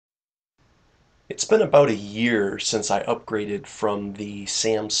It's been about a year since I upgraded from the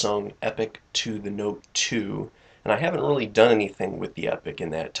Samsung Epic to the Note 2, and I haven't really done anything with the Epic in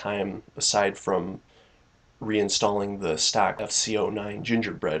that time aside from reinstalling the stock FC09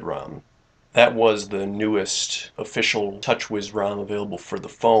 Gingerbread ROM. That was the newest official TouchWiz ROM available for the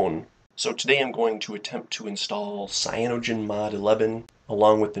phone. So today I'm going to attempt to install CyanogenMod 11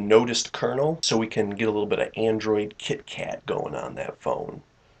 along with the Notest kernel so we can get a little bit of Android KitKat going on that phone.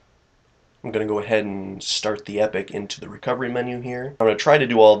 I'm going to go ahead and start the Epic into the recovery menu here. I'm going to try to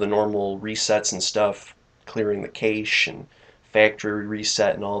do all the normal resets and stuff, clearing the cache and factory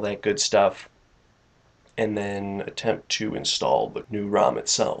reset and all that good stuff, and then attempt to install the new ROM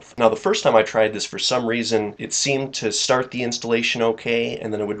itself. Now the first time I tried this, for some reason it seemed to start the installation okay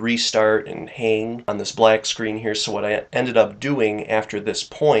and then it would restart and hang on this black screen here. So what I ended up doing after this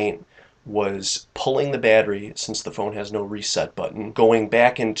point was pulling the battery, since the phone has no reset button, going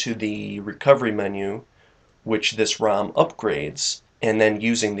back into the recovery menu, which this ROM upgrades, and then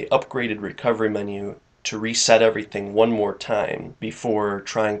using the upgraded recovery menu to reset everything one more time before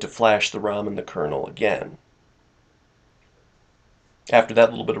trying to flash the ROM and the kernel again. After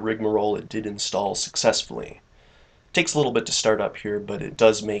that little bit of rigmarole, it did install successfully. It takes a little bit to start up here, but it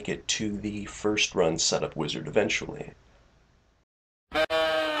does make it to the first run setup wizard eventually.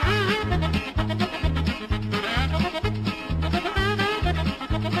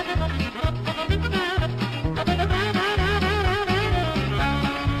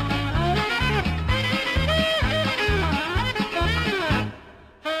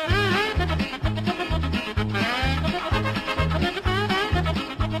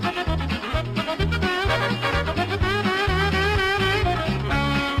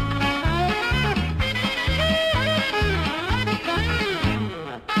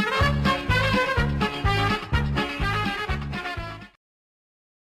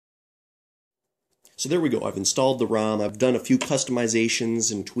 So there we go. I've installed the ROM. I've done a few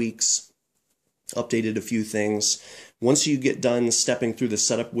customizations and tweaks, updated a few things. Once you get done stepping through the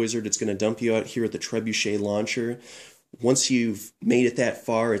setup wizard, it's going to dump you out here at the Trebuchet launcher. Once you've made it that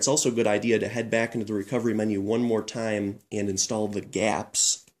far, it's also a good idea to head back into the recovery menu one more time and install the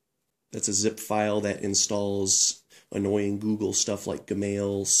G-Apps. That's a zip file that installs annoying Google stuff like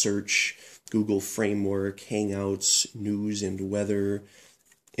Gmail, Search, Google Framework, Hangouts, News and Weather,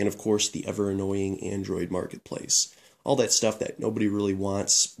 and of course the ever-annoying Android Marketplace. All that stuff that nobody really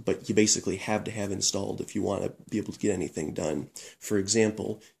wants, but you basically have to have installed if you want to be able to get anything done. For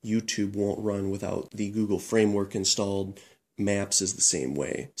example, YouTube won't run without the Google Framework installed. Maps is the same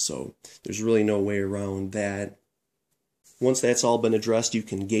way, so there's really no way around that. Once that's all been addressed, you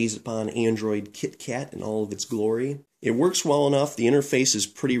can gaze upon Android KitKat in all of its glory. It works well enough. The interface is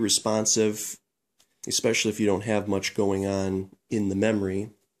pretty responsive, especially if you don't have much going on in the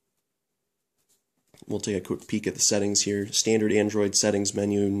memory. We'll take a quick peek at the settings here. Standard Android settings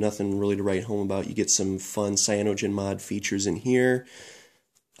menu, nothing really to write home about. You get some fun CyanogenMod features in here.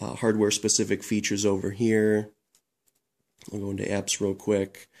 Hardware-specific features over here. I'll go into apps real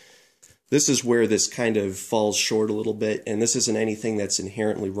quick. This is where this kind of falls short a little bit, and this isn't anything that's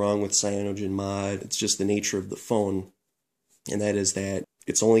inherently wrong with CyanogenMod. It's just the nature of the phone, and that is that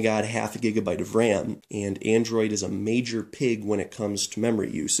it's only got ½ GB of RAM, and Android is a major pig when it comes to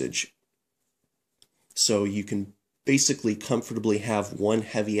memory usage. So you can basically comfortably have one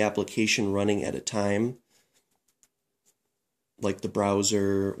heavy application running at a time, like the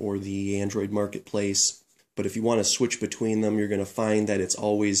browser or the Android Marketplace. But if you want to switch between them, you're going to find that it's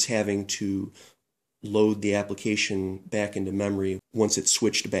always having to load the application back into memory once it's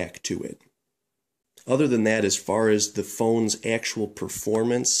switched back to it. Other than that, as far as the phone's actual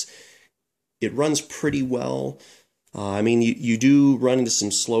performance, it runs pretty well. I mean, you do run into some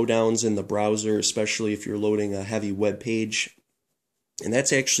slowdowns in the browser, especially if you're loading a heavy web page. And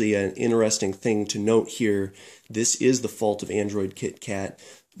that's actually an interesting thing to note here. This is the fault of Android KitKat.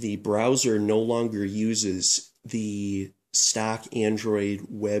 The browser no longer uses the stock Android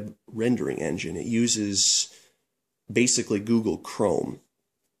web rendering engine. It uses basically Google Chrome.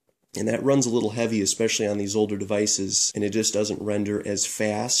 And that runs a little heavy, especially on these older devices, and it just doesn't render as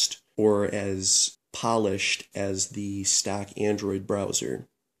fast or as polished as the stock Android browser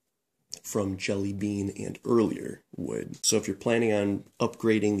from Jelly Bean and earlier would. So if you're planning on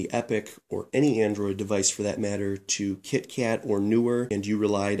upgrading the Epic, or any Android device for that matter, to KitKat or newer, and you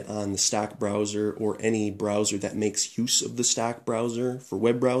relied on the stock browser or any browser that makes use of the stock browser for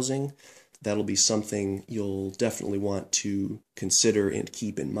web browsing, that'll be something you'll definitely want to consider and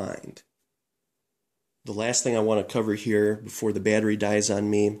keep in mind. The last thing I want to cover here before the battery dies on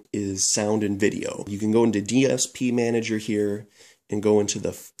me is sound and video. You can go into DSP Manager here and go into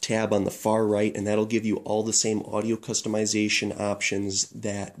the tab on the far right, and that'll give you all the same audio customization options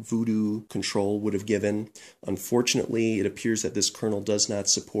that Voodoo Control would have given. Unfortunately, it appears that this kernel does not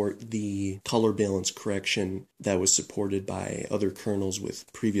support the color balance correction that was supported by other kernels with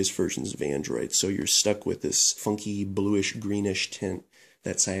previous versions of Android, so you're stuck with this funky bluish greenish tint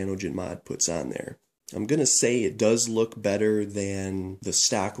that CyanogenMod puts on there. I'm going to say it does look better than the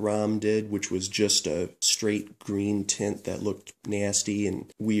stock ROM did, which was just a straight green tint that looked nasty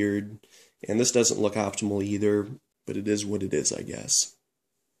and weird. And this doesn't look optimal either, but it is what it is, I guess.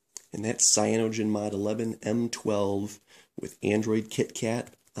 And that's CyanogenMod 11 M12 with Android KitKat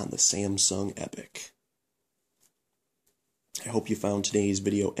on the Samsung Epic. I hope you found today's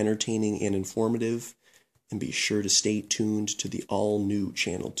video entertaining and informative. And be sure to stay tuned to the all-new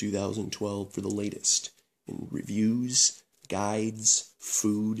Channel 2012 for the latest in reviews, guides,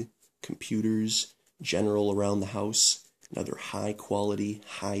 food, computers, general around the house, and other high-quality,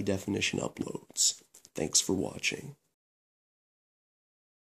 high-definition uploads. Thanks for watching.